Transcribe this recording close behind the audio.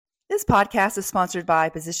This podcast is sponsored by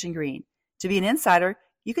Position Green. To be an insider,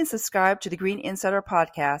 you can subscribe to the Green Insider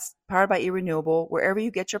podcast, powered by eRenewable, wherever you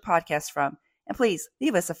get your podcasts from. And please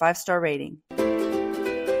leave us a 5-star rating.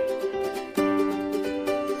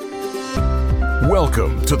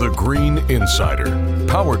 Welcome to the Green Insider,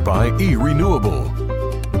 powered by eRenewable.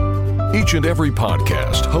 Each and every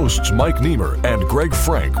podcast, hosts Mike Niemer and Greg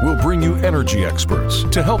Frank will bring you energy experts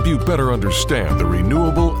to help you better understand the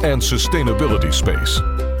renewable and sustainability space.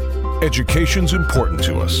 Education's important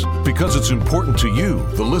to us because it's important to you,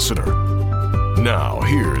 the listener. Now,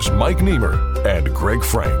 here's Mike Niemer and Greg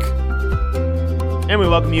Frank. And we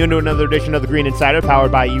welcome you into another edition of the Green Insider,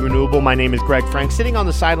 powered by eRenewable. My name is Greg Frank, sitting on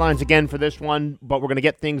the sidelines again for this one, but we're going to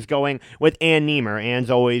get things going with Ann Niemer. Ann's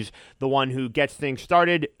always the one who gets things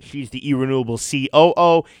started. She's the eRenewable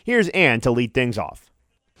COO. Here's Ann to lead things off.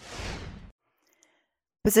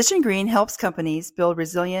 Position Green helps companies build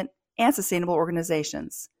resilient and sustainable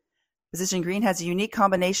organizations. Position Green has a unique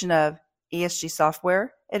combination of ESG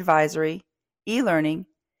software, advisory, e-learning,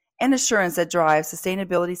 and assurance that drives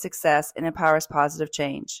sustainability success and empowers positive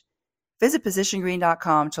change. Visit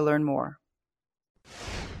positiongreen.com to learn more.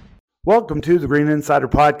 Welcome to the Green Insider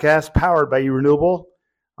Podcast, powered by eRenewable.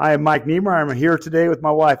 I am Mike Niemer. I'm here today with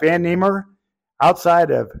my wife, Ann Niemer,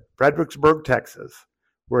 outside of Fredericksburg, Texas.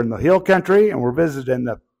 We're in the Hill Country, and we're visiting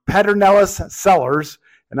the Pedernales Cellars,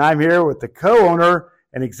 and I'm here with the co-owner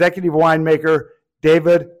and executive winemaker,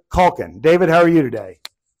 David Culkin. David, how are you today?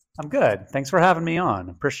 I'm good. Thanks for having me on.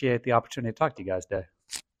 Appreciate the opportunity to talk to you guys today.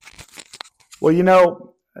 Well, you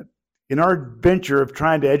know, in our venture of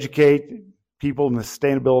trying to educate people in the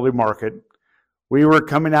sustainability market, we were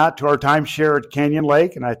coming out to our timeshare at Canyon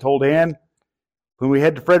Lake, and I told Ann, when we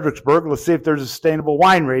head to Fredericksburg, let's see if there's a sustainable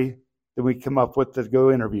winery that we come up with to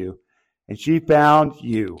go interview. And she found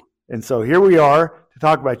you. And so here we are to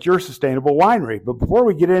talk about your sustainable winery. But before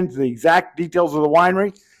we get into the exact details of the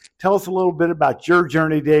winery, tell us a little bit about your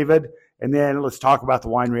journey, David, and then let's talk about the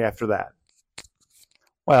winery after that.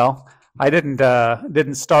 Well, I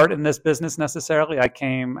didn't start in this business necessarily. I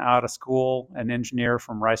came out of school an engineer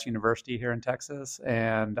from Rice University here in Texas,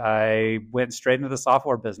 and I went straight into the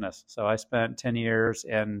software business. So I spent 10 years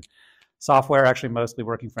in software, actually mostly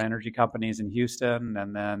working for energy companies in Houston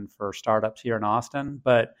and then for startups here in Austin.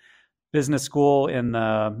 But business school in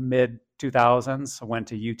the mid-2000s, I went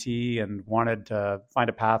to UT and wanted to find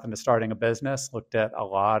a path into starting a business, looked at a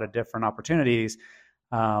lot of different opportunities.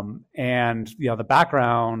 And, you know, the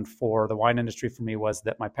background for the wine industry for me was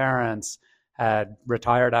that my parents had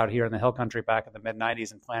retired out here in the Hill Country back in the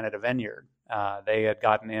mid-90s and planted a vineyard. They had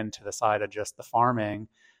gotten into the side of just the farming.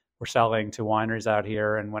 We're selling to wineries out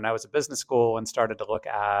here. And when I was at business school and started to look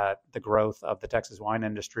at the growth of the Texas wine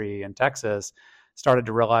industry in Texas, started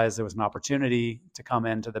to realize there was an opportunity to come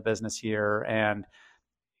into the business here. And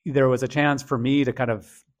there was a chance for me to kind of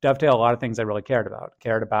dovetail a lot of things I really cared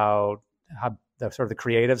about how the sort of the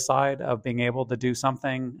creative side of being able to do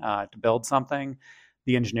something, to build something,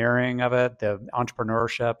 the engineering of it, the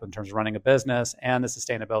entrepreneurship in terms of running a business, and the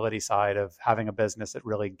sustainability side of having a business that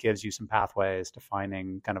really gives you some pathways to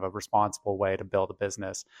finding kind of a responsible way to build a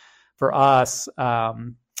business. For us,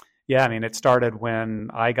 it started when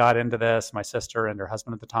I got into this. My sister and her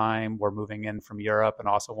husband at the time were moving in from Europe and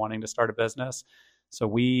also wanting to start a business. So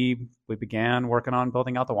we began working on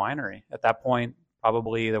building out the winery. At that point,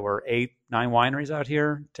 probably there were 8-9 wineries out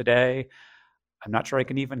here. Today, I'm not sure I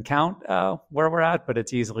can even count where we're at, but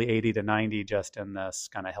it's easily 80 to 90 just in this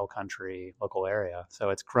kind of Hill Country local area.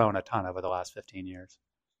 So it's grown a ton over the last 15 years.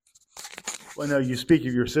 Well, no, you speak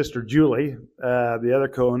of your sister, Julie, the other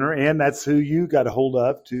co-owner, and that's who you got a hold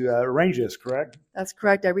of to arrange this, correct? That's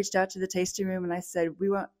correct. I reached out to the tasting room and I said, we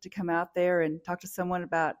want to come out there and talk to someone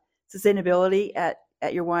about sustainability at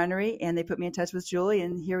your winery. And they put me in touch with Julie,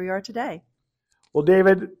 and here we are today. Well,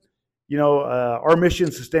 David, you know, our mission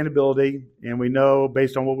is sustainability, and we know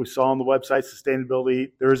based on what we saw on the website,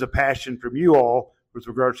 sustainability, there is a passion from you all with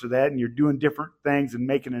regards to that, and you're doing different things and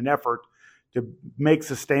making an effort to make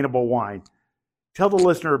sustainable wine. Tell the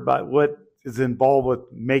listener about what is involved with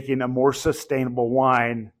making a more sustainable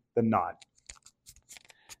wine than not.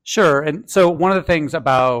 Sure. And so one of the things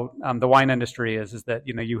about the wine industry is that,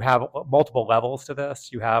 you know, you have multiple levels to this.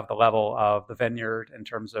 You have the level of the vineyard in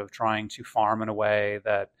terms of trying to farm in a way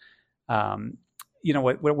that, when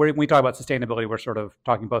we talk about sustainability, we're sort of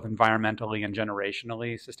talking both environmentally and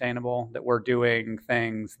generationally sustainable, that we're doing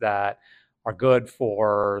things that are good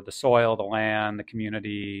for the soil, the land, the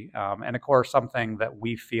community, and of course, something that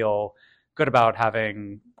we feel good about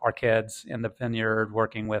having our kids in the vineyard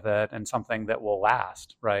working with it, and something that will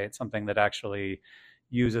last, right? Something that actually,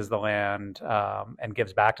 uses the land and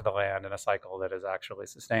gives back to the land in a cycle that is actually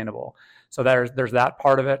sustainable. So there's that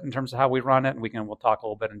part of it in terms of how we run it, and we'll talk a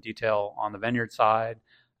little bit in detail on the vineyard side.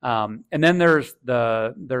 And then there's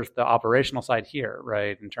the operational side here,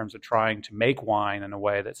 right? In terms of trying to make wine in a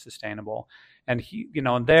way that's sustainable. And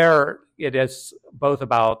there it is both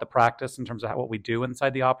about the practice in terms of what we do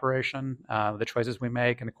inside the operation, the choices we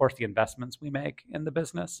make, and of course the investments we make in the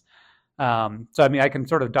business. So I can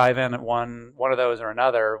sort of dive in at one of those or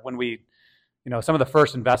another. When some of the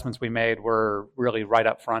first investments we made were really right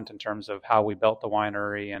up front in terms of how we built the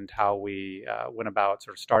winery and how we went about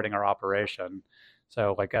sort of starting our operation.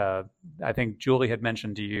 So I think Julie had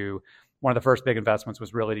mentioned to you, one of the first big investments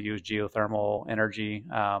was really to use geothermal energy.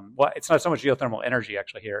 Well, it's not so much geothermal energy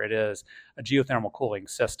actually here. It is a geothermal cooling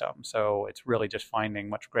system. So it's really just finding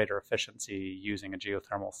much greater efficiency using a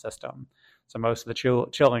geothermal system. So most of the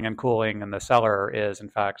chilling and cooling in the cellar is in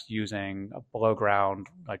fact using below ground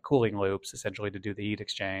cooling loops essentially to do the heat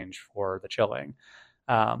exchange for the chilling.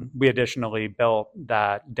 We additionally built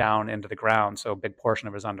that down into the ground, so a big portion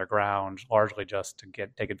of it is underground, largely just to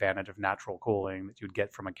take advantage of natural cooling that you'd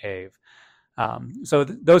get from a cave. So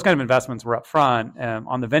those kind of investments were up front.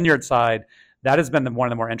 On the vineyard side, that has been one of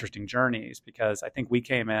the more interesting journeys, because I think we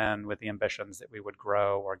came in with the ambitions that we would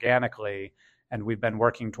grow organically, and we've been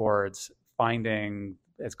working towards finding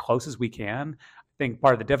as close as we can. I think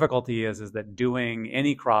part of the difficulty is that doing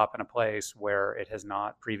any crop in a place where it has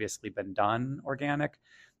not previously been done organic,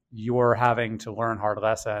 you're having to learn hard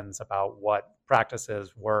lessons about what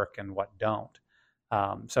practices work and what don't.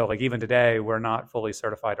 So even today, we're not fully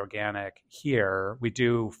certified organic here. We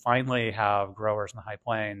do finally have growers in the High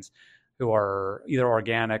Plains who are either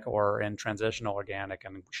organic or in transitional organic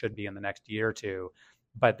and should be in the next year or two.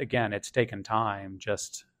 But again, it's taken time.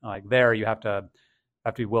 Just there, you have to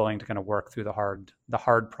be willing to kind of work through the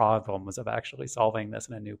hard problems of actually solving this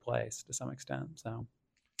in a new place to some extent. So,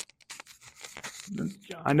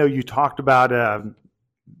 I know you talked about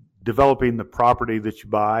developing the property that you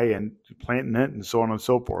buy and planting it and so on and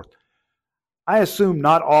so forth. I assume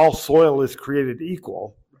not all soil is created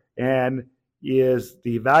equal, and is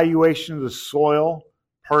the evaluation of the soil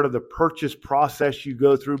part of the purchase process you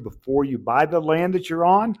go through before you buy the land that you're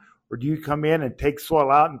on? Or do you come in and take soil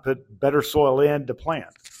out and put better soil in to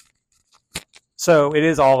plant? So it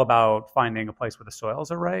is all about finding a place where the soils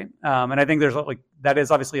are right. And I think that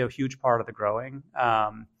is obviously a huge part of the growing.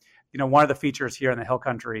 One of the features here in the Hill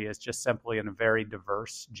Country is just simply in a very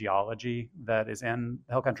diverse geology that is in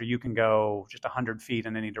the Hill Country. You can go just 100 feet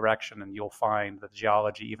in any direction and you'll find that the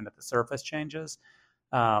geology, even at the surface, changes.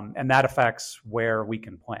 And that affects where we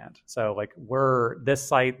can plant. So this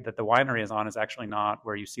site that the winery is on is actually not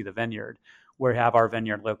where you see the vineyard. We have our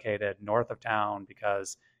vineyard located north of town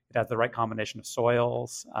because it has the right combination of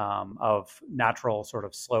soils, of natural sort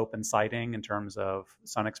of slope and siting in terms of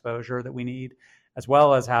sun exposure that we need, as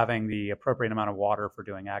well as having the appropriate amount of water for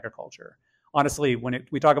doing agriculture. Honestly, when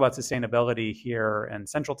we talk about sustainability here in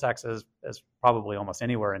Central Texas, as probably almost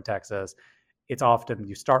anywhere in Texas, it's often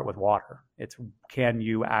you start with water. It's can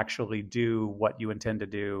you actually do what you intend to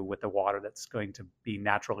do with the water that's going to be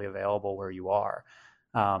naturally available where you are.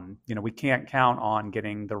 We can't count on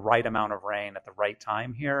getting the right amount of rain at the right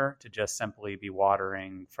time here to just simply be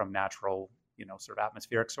watering from natural, sort of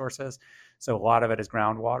atmospheric sources. So a lot of it is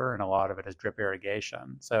groundwater and a lot of it is drip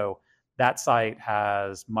irrigation. So that site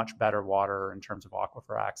has much better water in terms of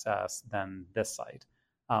aquifer access than this site.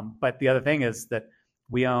 But the other thing is that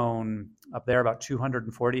we own up there about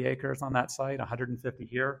 240 acres on that site, 150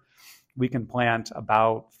 here. We can plant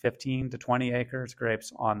about 15 to 20 acres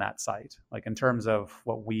grapes on that site. In terms of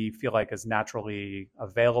what we feel like is naturally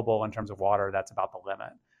available in terms of water, that's about the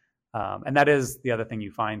limit. And that is the other thing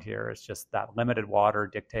you find here is just that limited water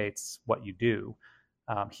dictates what you do.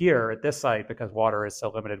 Here at this site, because water is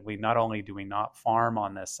so limited, not only do we not farm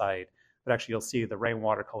on this site, but actually you'll see the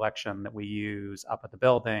rainwater collection that we use up at the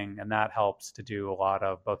building, and that helps to do a lot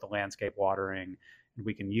of both the landscape watering, and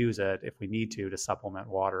we can use it if we need to supplement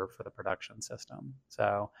water for the production system.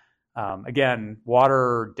 So again,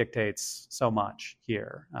 water dictates so much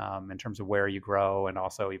here in terms of where you grow and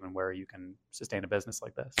also even where you can sustain a business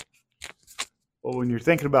like this. Well, when you're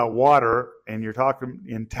thinking about water and you're talking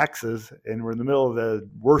in Texas and we're in the middle of the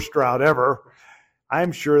worst drought ever,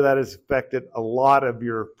 I'm sure that has affected a lot of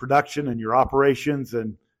your production and your operations,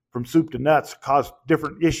 and from soup to nuts caused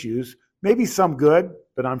different issues, maybe some good,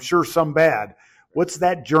 but I'm sure some bad. What's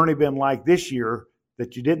that journey been like this year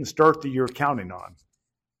that you didn't start the year counting on?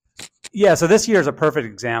 Yeah, so this year is a perfect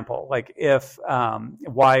example. Like if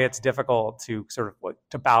why it's difficult to sort of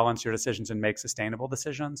to balance your decisions and make sustainable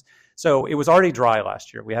decisions. So it was already dry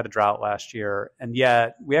last year. We had a drought last year, and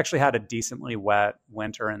yet we actually had a decently wet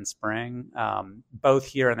winter and spring, both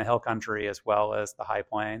here in the hill country as well as the high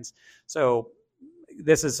plains. So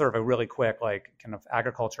this is sort of a really quick, like kind of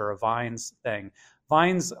agriculture or vines thing.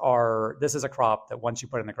 This is a crop that once you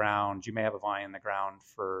put in the ground, you may have a vine in the ground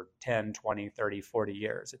for 10, 20, 30, 40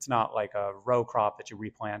 years. It's not like a row crop that you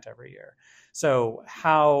replant every year. So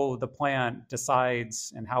how the plant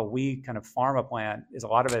decides and how we kind of farm a plant is a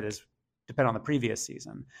lot of it is depend on the previous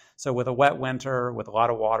season. So with a wet winter, with a lot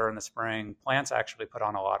of water in the spring, plants actually put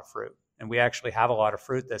on a lot of fruit. And we actually have a lot of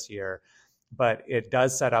fruit this year, but it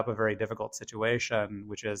does set up a very difficult situation,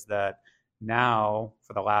 which is that now,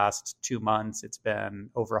 for the last 2 months, it's been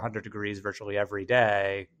over 100 degrees virtually every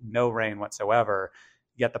day, no rain whatsoever.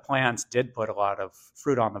 Yet the plants did put a lot of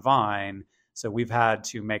fruit on the vine. So we've had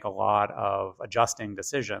to make a lot of adjusting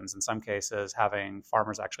decisions, in some cases having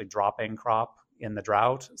farmers actually dropping crop in the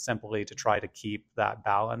drought simply to try to keep that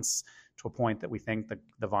balance to a point that we think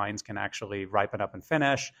the vines can actually ripen up and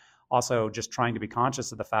finish. Also, just trying to be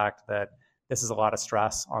conscious of the fact that this is a lot of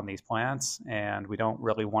stress on these plants, and we don't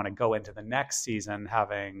really want to go into the next season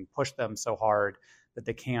having pushed them so hard that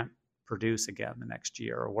they can't produce again the next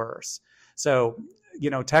year or worse. So,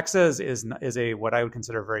 Texas is a what I would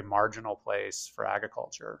consider a very marginal place for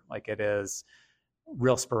agriculture. Like it is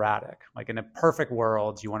real sporadic. Like in a perfect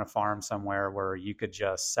world, you want to farm somewhere where you could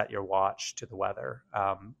just set your watch to the weather.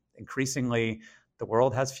 Increasingly, the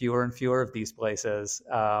world has fewer and fewer of these places,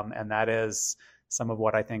 and that is some of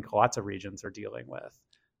what I think lots of regions are dealing with.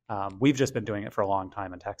 We've just been doing it for a long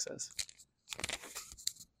time in Texas.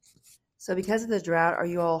 So because of the drought, are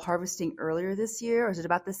you all harvesting earlier this year, or is it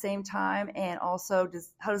about the same time? And also,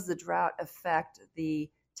 how does the drought affect the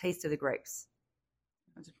taste of the grapes?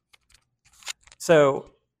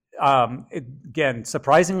 So again,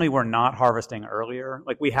 surprisingly, we're not harvesting earlier.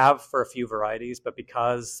 Like we have for a few varieties, but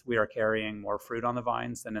because we are carrying more fruit on the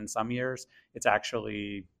vines than in some years, it's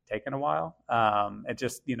actually taken a while. It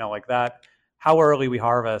just, like that, how early we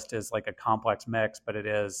harvest is like a complex mix, but it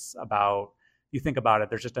is about, you think about it,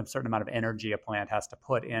 there's just a certain amount of energy a plant has to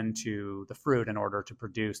put into the fruit in order to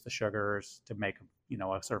produce the sugars to make,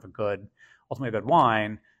 a sort of ultimately a good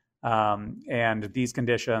wine. And these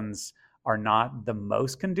conditions are not the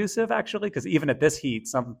most conducive actually, because even at this heat,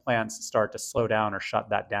 some plants start to slow down or shut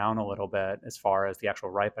that down a little bit as far as the actual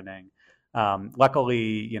ripening.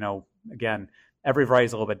 Luckily, again, every variety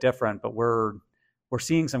is a little bit different, but we're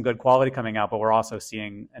seeing some good quality coming out, but we're also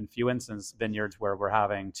seeing in few instances vineyards where we're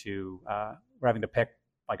having to pick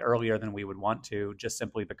like earlier than we would want to, just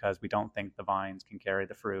simply because we don't think the vines can carry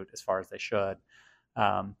the fruit as far as they should.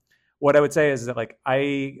 What I would say is that like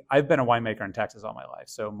I've been a winemaker in Texas all my life,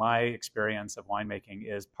 so my experience of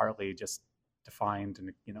winemaking is partly just defined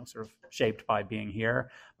and sort of shaped by being here.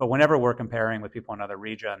 But whenever we're comparing with people in other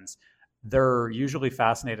regions, they're usually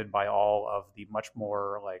fascinated by all of the much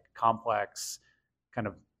more like complex kind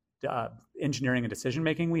of engineering and decision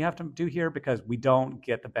making we have to do here, because we don't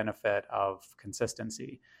get the benefit of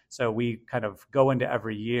consistency. So we kind of go into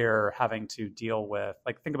every year having to deal with,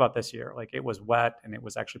 like, think about this year, like it was wet and it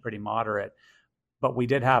was actually pretty moderate, but we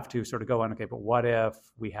did have to sort of go in, okay, but what if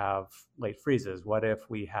we have late freezes? What if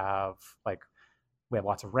we have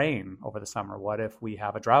lots of rain over the summer? What if we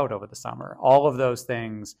have a drought over the summer? All of those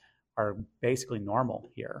things are basically normal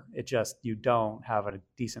here. It just, you don't have a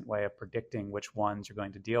decent way of predicting which ones you're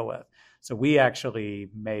going to deal with. So we actually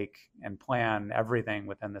make and plan everything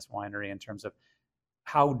within this winery in terms of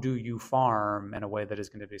how do you farm in a way that is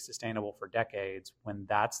going to be sustainable for decades when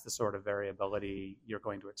that's the sort of variability you're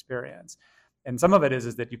going to experience. And some of it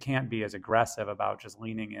is that you can't be as aggressive about just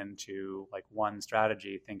leaning into like one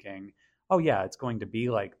strategy thinking, oh yeah, it's going to be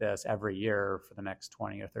like this every year for the next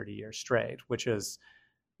 20 or 30 years straight, which is,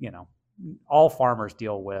 all farmers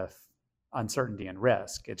deal with uncertainty and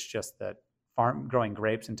risk. It's just that growing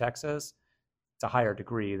grapes in Texas, it's a higher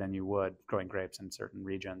degree than you would growing grapes in certain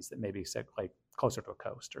regions that maybe sit like closer to a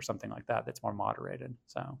coast or something like that, that's more moderated.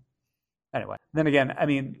 So anyway, then again, I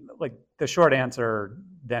mean, like the short answer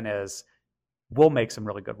then is we'll make some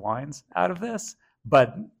really good wines out of this,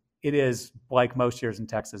 but it is, like most years in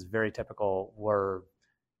Texas, very typical where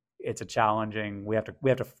it's a challenging, we have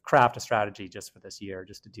to craft a strategy just for this year,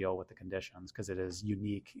 just to deal with the conditions, because it is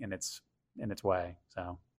unique in its way.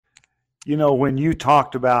 So, when you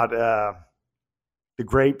talked about the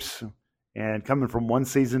grapes and coming from one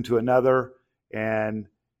season to another, and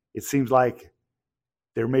it seems like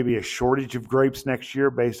there may be a shortage of grapes next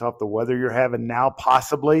year based off the weather you're having now,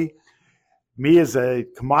 possibly. me as a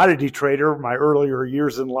commodity trader, my earlier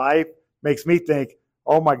years in life, makes me think,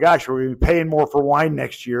 oh my gosh, are we paying more for wine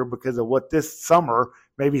next year because of what this summer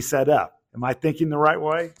may be set up? Am I thinking the right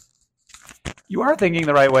way? You are thinking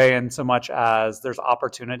the right way in so much as there's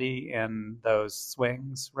opportunity in those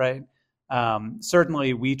swings, right?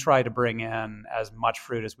 Certainly, we try to bring in as much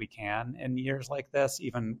fruit as we can in years like this,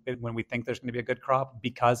 even when we think there's going to be a good crop,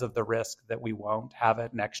 because of the risk that we won't have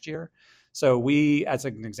it next year. So we, as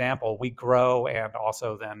an example, we grow and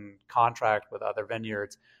also then contract with other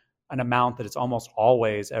vineyards an amount that is almost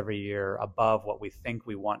always every year above what we think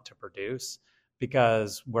we want to produce,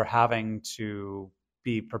 because we're having to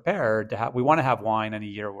be prepared to have, we want to have wine in a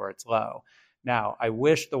year where it's low. Now, I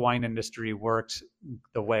wish the wine industry worked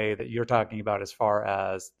the way that you're talking about, as far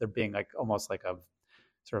as there being like almost like a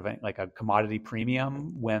sort of like a commodity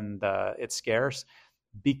premium when it's scarce,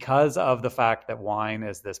 because of the fact that wine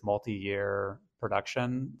is this multi-year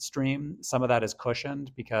production stream. Some of that is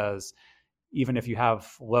cushioned, because even if you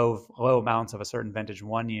have low amounts of a certain vintage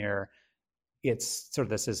one year, it's sort of,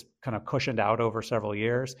 this is kind of cushioned out over several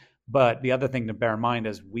years. But the other thing to bear in mind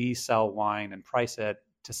is we sell wine and price it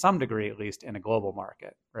to some degree, at least, in a global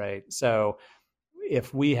market, right? So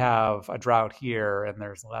if we have a drought here and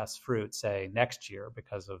there's less fruit, say next year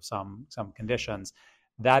because of some conditions,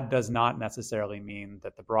 that does not necessarily mean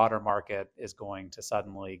that the broader market is going to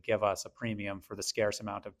suddenly give us a premium for the scarce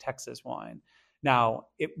amount of Texas wine. Now,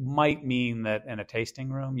 it might mean that in a tasting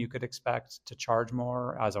room, you could expect to charge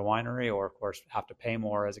more as a winery, or of course have to pay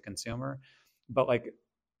more as a consumer. But like,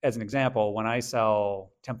 as an example, when I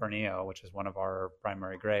sell Tempranillo, which is one of our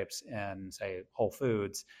primary grapes, in say Whole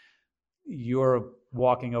Foods, you're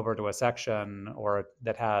walking over to a section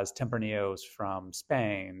that has Tempranillos from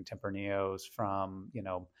Spain, Tempranillos from,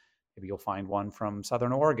 maybe you'll find one from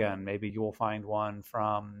Southern Oregon, maybe you will find one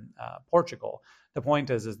from Portugal. The point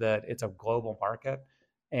is that it's a global market,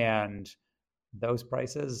 and those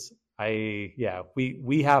prices,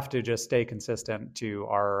 we have to just stay consistent to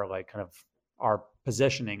our our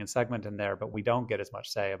positioning and segment in there, but we don't get as much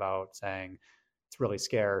say about saying it's really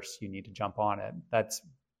scarce, you need to jump on it. That's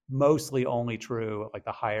mostly only true at like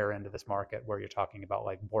the higher end of this market, where you're talking about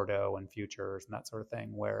like Bordeaux and futures and that sort of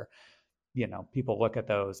thing, where people look at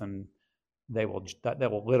those and they will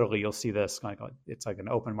literally, you'll see this it's like an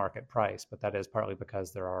open market price, but that is partly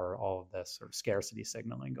because there are all of this sort of scarcity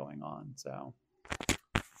signaling going on. So,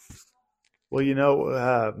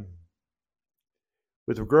 well,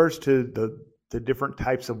 with regards to the different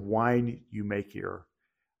types of wine you make here,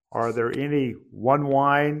 are there any one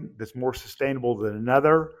wine that's more sustainable than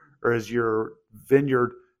another, or is your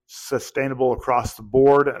vineyard sustainable across the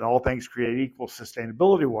board and all things created equal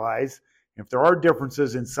sustainability wise? If there are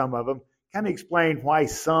differences in some of them, kind of explain why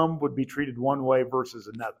some would be treated one way versus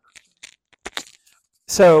another.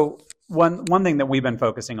 So one thing that we've been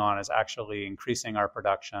focusing on is actually increasing our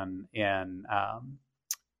production in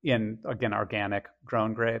again, organic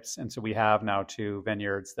grown grapes. And so we have now 2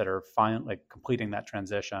 vineyards that are finally completing that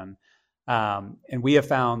transition. And we have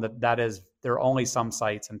found that there are only some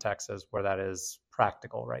sites in Texas where that is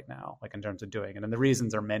practical right now, like in terms of doing it. And the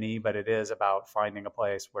reasons are many, but it is about finding a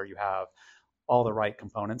place where you have all the right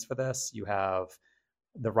components for this. You have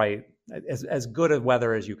the right, as good a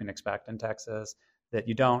weather as you can expect in Texas, that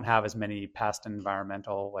you don't have as many pest and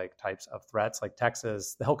environmental types of threats. Like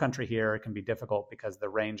Texas, the whole country here, it can be difficult because the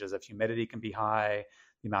ranges of humidity can be high,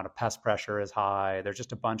 the amount of pest pressure is high. There's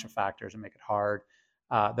just a bunch of factors that make it hard.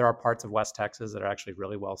 There are parts of West Texas that are actually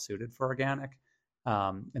really well suited for organic.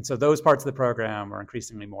 And so those parts of the program are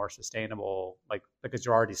increasingly more sustainable, because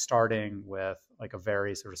you're already starting with a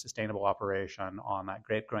very sort of sustainable operation on that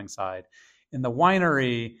grape growing side. In the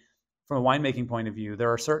winery, from a winemaking point of view,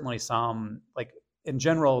 there are certainly some, in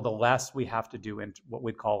general, the less we have to do in what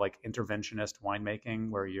we'd call interventionist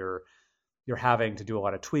winemaking, where you're having to do a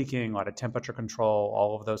lot of tweaking, a lot of temperature control,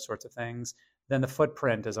 all of those sorts of things, then the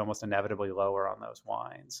footprint is almost inevitably lower on those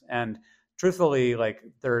wines. And truthfully,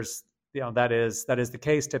 there's, that is the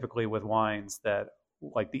case typically with wines that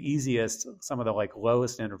the easiest, some of the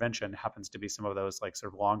lowest intervention happens to be some of those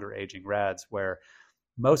sort of longer aging reds, where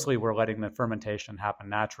mostly we're letting the fermentation happen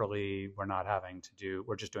naturally.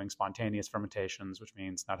 We're just doing spontaneous fermentations, which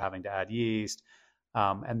means not having to add yeast.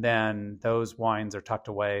 And then those wines are tucked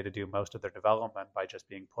away to do most of their development by just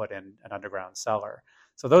being put in an underground cellar.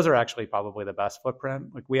 So those are actually probably the best footprint.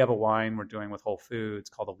 We have a wine we're doing with Whole Foods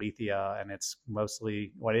called Alethea, and it's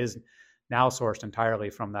mostly what is now sourced entirely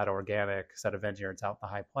from that organic set of vineyards out in the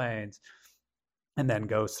High Plains, and then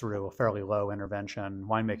goes through a fairly low intervention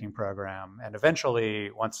winemaking program. And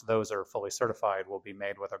eventually, once those are fully certified, will be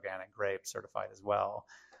made with organic grapes certified as well.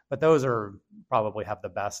 but those are probably have the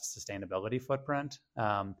best sustainability footprint.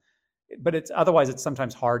 But otherwise it's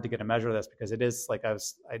sometimes hard to get a measure of this, because it is like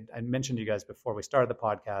I mentioned to you guys before we started the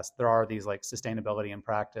podcast, there are these like sustainability in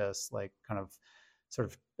practice, like kind of sort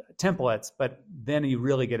of templates, but then you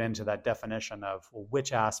really get into that definition of, well,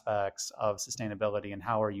 which aspects of sustainability and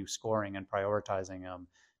how are you scoring and prioritizing them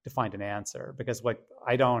to find an answer. Because like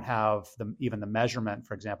I don't have even the measurement,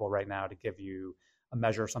 for example, right now to give you a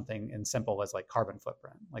measure of something as simple as like carbon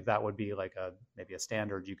footprint. Like that would be like maybe a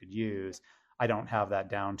standard you could use. I don't have that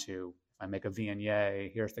down to, if I make a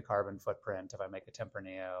Viognier, here's the carbon footprint. If I make a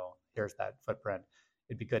Tempranillo, here's that footprint.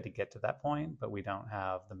 It'd be good to get to that point, but we don't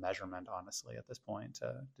have the measurement, honestly, at this point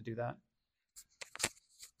to do that.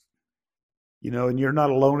 And you're not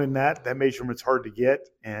alone in that. That measurement's hard to get,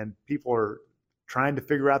 and people are trying to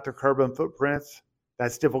figure out their carbon footprints.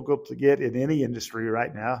 That's difficult to get in any industry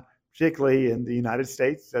right now, particularly in the United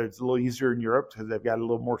States. It's a little easier in Europe because they've got a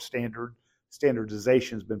little more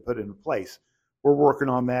standardization has been put into place. We're working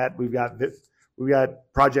on that. We've got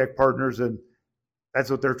project partners, and that's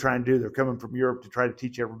what they're trying to do. They're coming from Europe to try to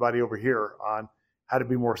teach everybody over here on how to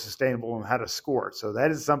be more sustainable and how to score it. So that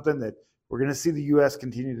is something that we're going to see the U.S.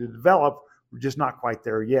 continue to develop. We're just not quite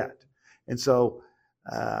there yet. And so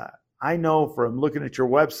I know from looking at your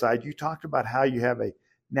website, you talked about how you have a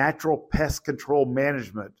natural pest control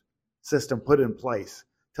management system put in place.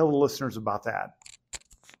 Tell the listeners about that.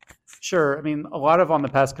 Sure. I mean, a lot of on the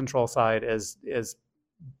pest control side is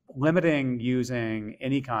limiting using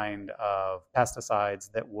any kind of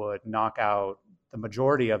pesticides that would knock out the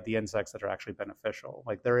majority of the insects that are actually beneficial.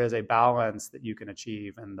 Like there is a balance that you can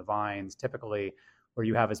achieve in the vines typically where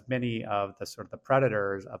you have as many of the sort of the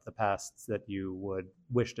predators of the pests that you would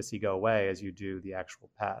wish to see go away as you do the actual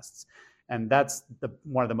pests. And that's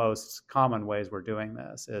one of the most common ways we're doing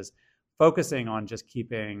this is focusing on just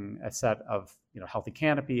keeping a set of healthy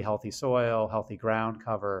canopy, healthy soil, healthy ground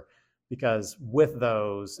cover, because with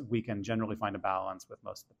those, we can generally find a balance with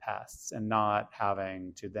most of the pests and not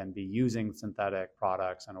having to then be using synthetic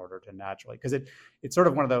products in order to naturally, because it's sort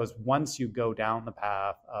of one of those, once you go down the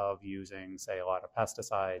path of using, say, a lot of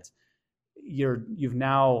pesticides, you're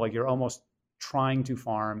almost trying to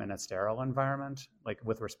farm in a sterile environment, like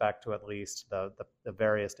with respect to at least the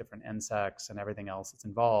various different insects and everything else that's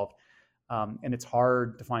involved. And it's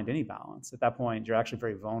hard to find any balance. At that point, you're actually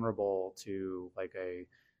very vulnerable to like a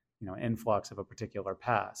influx of a particular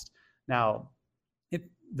pest. Now,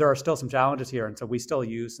 there are still some challenges here, and so we still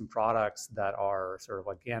use some products that are sort of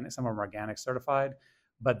organic. Some of them are organic certified,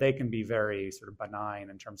 but they can be very sort of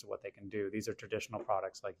benign in terms of what they can do. These are traditional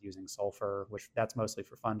products like using sulfur, which that's mostly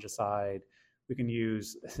for fungicide. We can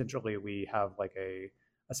use, essentially, we have like a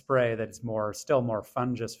spray that is still more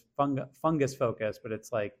fungus focused, but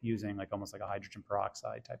it's like using like almost like a hydrogen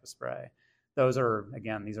peroxide type of spray. These are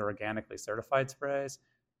organically certified sprays.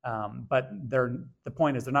 But the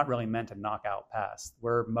point is they're not really meant to knock out pests.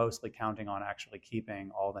 We're mostly counting on actually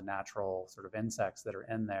keeping all the natural sort of insects that are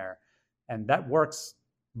in there. And that works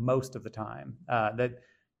most of the time. That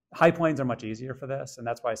high plains are much easier for this. And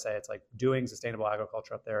that's why I say it's like doing sustainable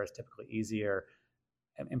agriculture up there is typically easier.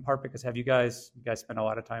 In part because you guys spend a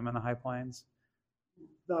lot of time in the high plains?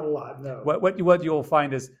 Not a lot, no. What you'll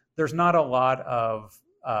find is there's not a lot of,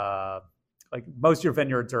 like most of your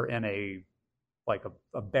vineyards are in a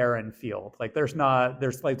barren field. Like there's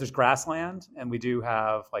grassland, and you do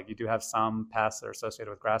have some pests that are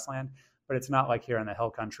associated with grassland, but it's not like here in the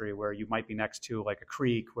hill country where you might be next to like a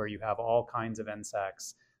creek where you have all kinds of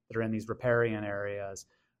insects that are in these riparian areas.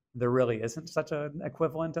 There really isn't such an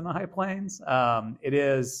equivalent in the high plains. It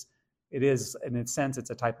is in a sense, it's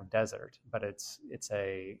a type of desert, but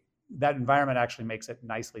that environment actually makes it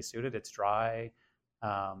nicely suited. It's dry.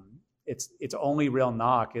 Its only real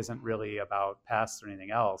knock isn't really about pests or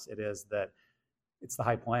anything else. It is that it's the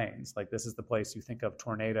high plains. Like this is the place you think of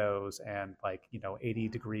tornadoes and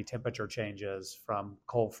 80-degree temperature changes from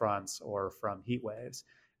cold fronts or from heat waves.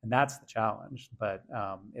 And that's the challenge, but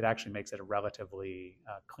it actually makes it a relatively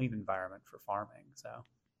clean environment for farming. So,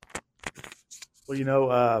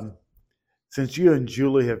 well, since you and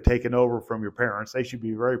Julie have taken over from your parents, they should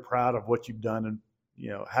be very proud of what you've done and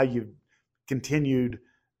how you've continued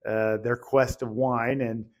their quest of wine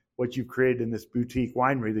and what you've created in this boutique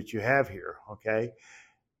winery that you have here. Okay,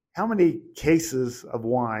 how many cases of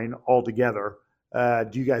wine altogether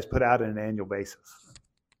do you guys put out on an annual basis?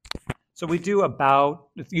 So we do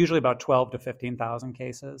usually about 12 to 15,000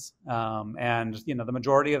 cases. And, the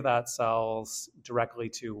majority of that sells directly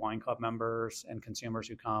to wine club members and consumers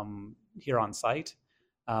who come here on site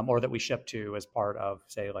or that we ship to as part of,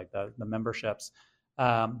 say, like the memberships.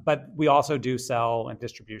 But we also do sell and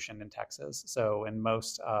distribution in Texas. So in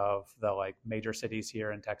most of the like major cities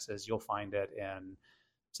here in Texas, you'll find it in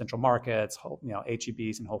central markets,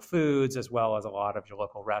 HEBs and Whole Foods, as well as a lot of your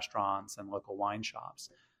local restaurants and local wine shops.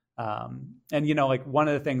 And, like one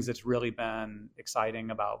of the things that's really been exciting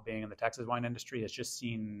about being in the Texas wine industry is just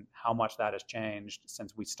seeing how much that has changed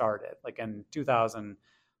since we started. Like in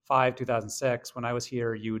 2005, 2006, when I was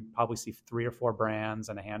here, you would probably see 3 or 4 brands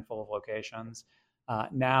and a handful of locations.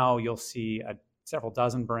 Now you'll see several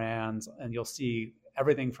dozen brands, and you'll see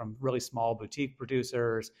everything from really small boutique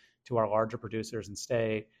producers to our larger producers in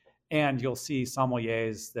state. And you'll see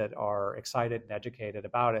sommeliers that are excited and educated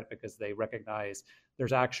about it because they recognize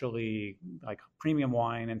there's actually like premium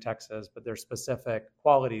wine in Texas, but there's specific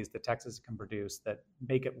qualities that Texas can produce that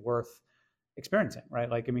make it worth experiencing, right?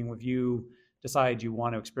 Like, I mean, if you decide you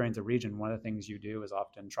want to experience a region, one of the things you do is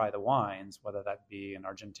often try the wines, whether that be an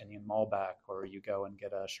Argentinian Malbec or you go and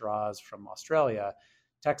get a Shiraz from Australia.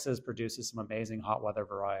 Texas produces some amazing hot weather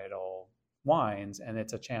varietal wines, and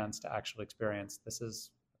it's a chance to actually experience this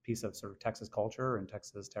is a piece of sort of Texas culture and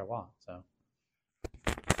Texas terroir. So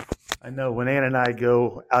I know when Ann and I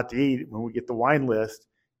go out to eat, when we get the wine list,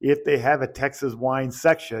 if they have a Texas wine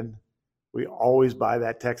section, we always buy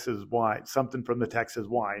that Texas wine, something from the Texas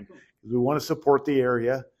wine. We want to support the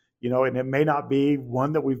area, and it may not be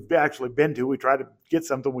one that we've actually been to. We try to get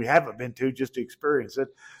something we haven't been to just to experience it.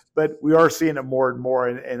 But we are seeing it more and more,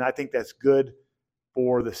 and I think that's good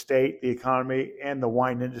for the state, the economy, and the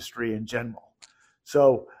wine industry in general.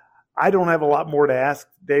 So I don't have a lot more to ask,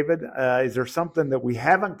 David. Is there something that we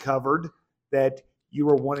haven't covered that you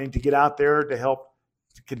were wanting to get out there to help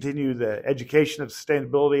to continue the education of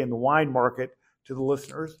sustainability in the wine market to the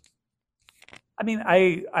listeners? I mean,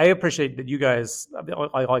 I appreciate that you guys, all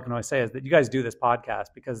I can always say is that you guys do this podcast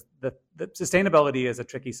because the sustainability is a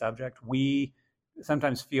tricky subject. We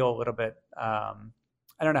sometimes feel a little bit, I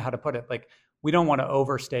don't know how to put it, like we don't want to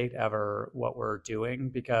overstate ever what we're doing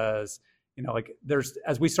because, like there's,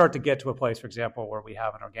 as we start to get to a place, for example, where we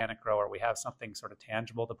have an organic grower, we have something sort of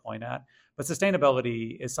tangible to point at, but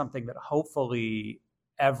sustainability is something that hopefully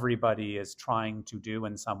everybody is trying to do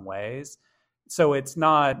in some ways. So it's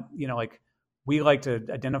not, like we like to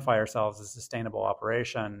identify ourselves as a sustainable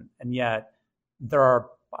operation, and yet there are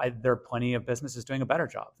plenty of businesses doing a better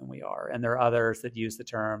job than we are. And there are others that use the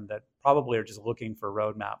term that probably are just looking for a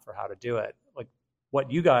roadmap for how to do it. Like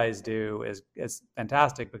what you guys do is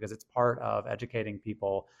fantastic because it's part of educating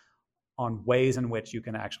people on ways in which you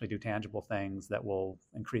can actually do tangible things that will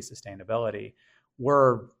increase sustainability.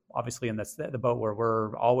 We're obviously in the boat where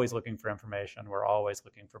we're always looking for information. We're always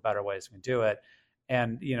looking for better ways we can do it.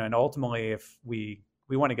 And, and ultimately, if we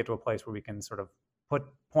want to get to a place where we can sort of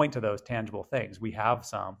point to those tangible things, we have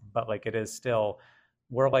some, but like it is still,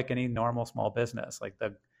 we're like any normal small business. Like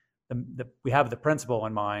we have the principle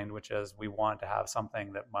in mind, which is we want to have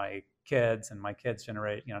something that my kids and my kids'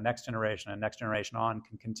 generation, next generation and next generation on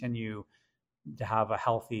can continue to have a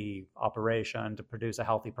healthy operation, to produce a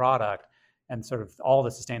healthy product. And sort of all the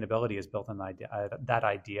sustainability is built in that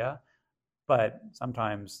idea. But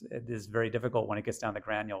sometimes it is very difficult when it gets down the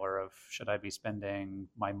granular of should I be spending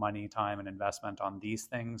my money, time, and investment on these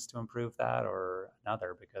things to improve that or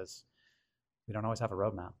another, because we don't always have a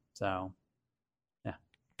roadmap. So, yeah.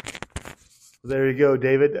 There you go,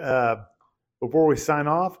 David. Before we sign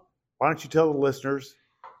off, why don't you tell the listeners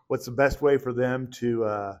what's the best way for them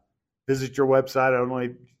to visit your website?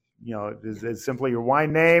 Only, is simply your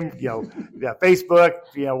wine name, Facebook,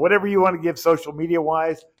 whatever you want to give social media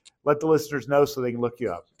wise. Let the listeners know so they can look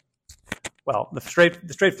you up. Well, the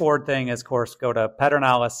straightforward thing is, of course, go to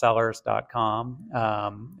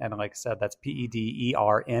pedernalescellars.com. And like I said, that's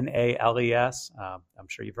PEDERNALES. I'm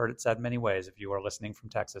sure you've heard it said many ways if you are listening from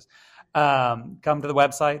Texas. Come to the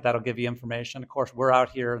website. That'll give you information. Of course, we're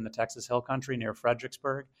out here in the Texas Hill Country near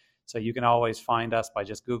Fredericksburg. So you can always find us by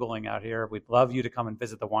just Googling out here. We'd love you to come and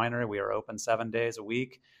visit the winery. We are open 7 days a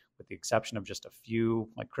week, with the exception of just a few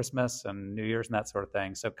like Christmas and New Year's and that sort of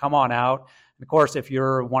thing. So come on out. And of course, if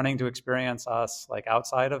you're wanting to experience us like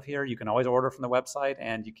outside of here, you can always order from the website,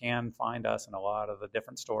 and you can find us in a lot of the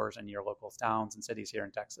different stores in your local towns and cities here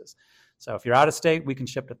in Texas. So if you're out of state, we can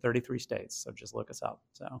ship to 33 states. So just look us up.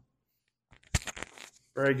 So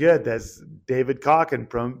very good. That's David Calkin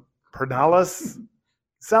from Pedernales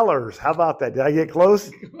Cellars. How about that? Did I get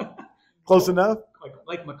close? Close enough?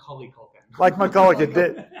 Like Macaulay Culkin. Like Macaulay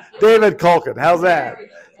Culkin. David Calkin. How's that?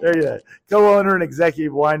 There you go. Co-owner and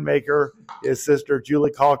executive winemaker. His sister,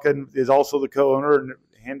 Julie Calkin, is also the co-owner and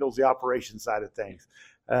handles the operations side of things.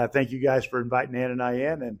 Thank you guys for inviting Ann and I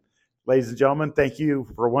in. And ladies and gentlemen, thank you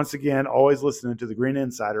for once again always listening to the Green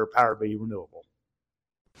Insider, powered by eRenewable.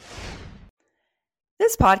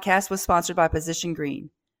 This podcast was sponsored by Position Green.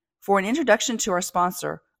 For an introduction to our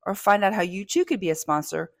sponsor or find out how you too could be a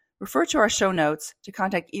sponsor, refer to our show notes to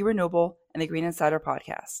contact eRenewable and the Green Insider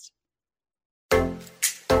Podcast.